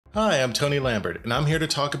Hi, I'm Tony Lambert, and I'm here to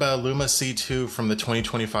talk about LummaC2 from the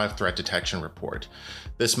 2025 Threat Detection Report.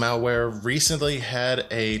 This malware recently had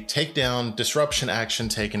a takedown disruption action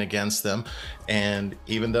taken against them, and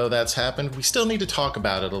even though that's happened, we still need to talk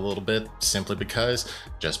about it a little bit, simply because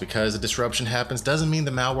just because a disruption happens doesn't mean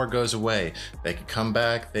the malware goes away. They can come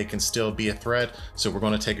back, they can still be a threat, so we're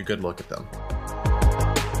going to take a good look at them.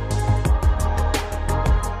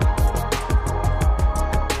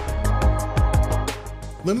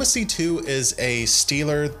 LummaC2 is a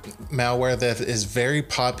stealer malware that is very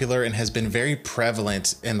popular and has been very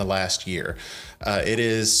prevalent in the last year. It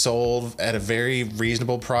is sold at a very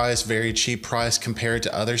reasonable price, very cheap price compared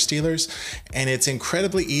to other stealers, and it's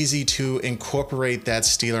incredibly easy to incorporate that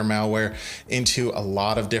stealer malware into a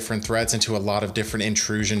lot of different threats, into a lot of different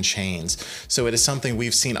intrusion chains. So it is something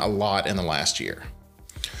we've seen a lot in the last year.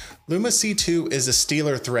 LummaC2 is a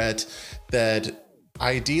stealer threat that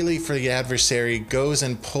ideally for the adversary goes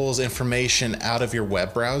and pulls information out of your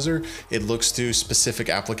web browser. It looks through specific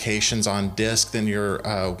applications on disk in your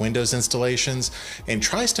Windows installations and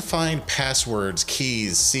tries to find passwords,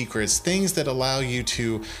 keys, secrets, things that allow you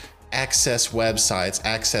to access websites,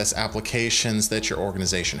 access applications that your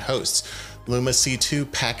organization hosts.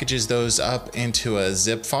 LummaC2 packages those up into a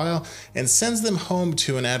zip file and sends them home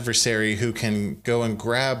to an adversary who can go and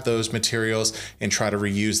grab those materials and try to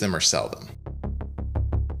reuse them or sell them.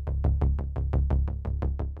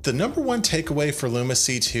 The number one takeaway for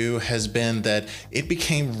LummaC2 has been that it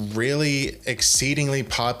became really exceedingly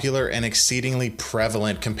popular and exceedingly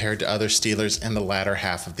prevalent compared to other stealers in the latter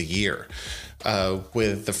half of the year.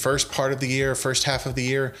 With the first half of the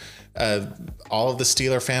year, all of the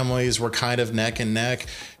stealer families were kind of neck and neck.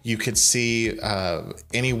 You could see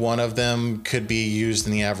any one of them could be used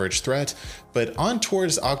in the average threat. But on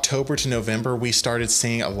towards October to November, we started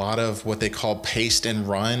seeing a lot of what they call paste and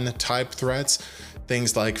run type threats.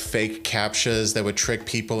 Things like fake CAPTCHAs that would trick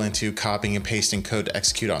people into copying and pasting code to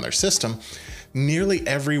execute on their system. Nearly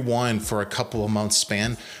every one for a couple of months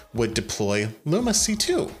span would deploy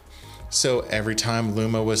LummaC2. So every time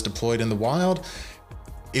Lumma was deployed in the wild,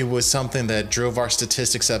 it was something that drove our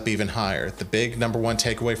statistics up even higher. The big number one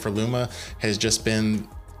takeaway for Lumma has just been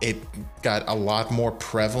it got a lot more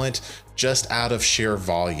prevalent just out of sheer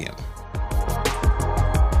volume.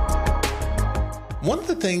 One of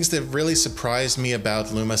the things that really surprised me about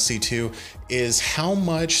LummaC2 is how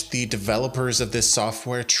much the developers of this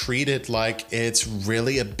software treat it like it's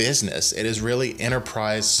really a business. It is really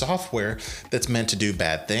enterprise software that's meant to do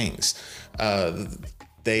bad things.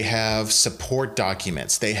 They have support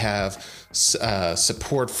documents, they have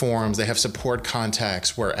support forums, they have support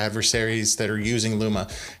contacts where adversaries that are using Lumma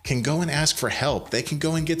can go and ask for help. They can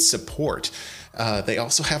go and get support. They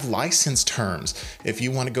also have license terms. If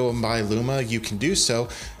you want to go and buy Lumma, you can do so.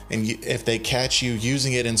 And if they catch you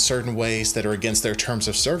using it in certain ways that are against their terms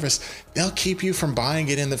of service, they'll keep you from buying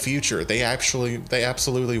it in the future. They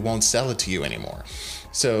absolutely won't sell it to you anymore.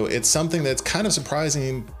 So it's something that's kind of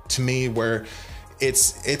surprising to me, where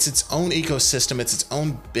it's its own ecosystem, it's its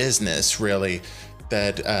own business really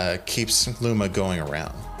that keeps Lumma going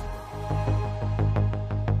around.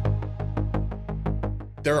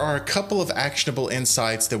 There are a couple of actionable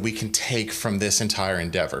insights that we can take from this entire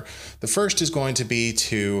endeavor. The first is going to be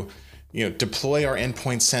to deploy our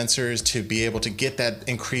endpoint sensors to be able to get that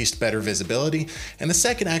increased better visibility. And the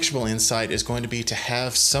second actionable insight is going to be to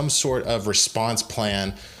have some sort of response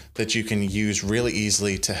plan that you can use really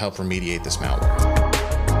easily to help remediate this malware.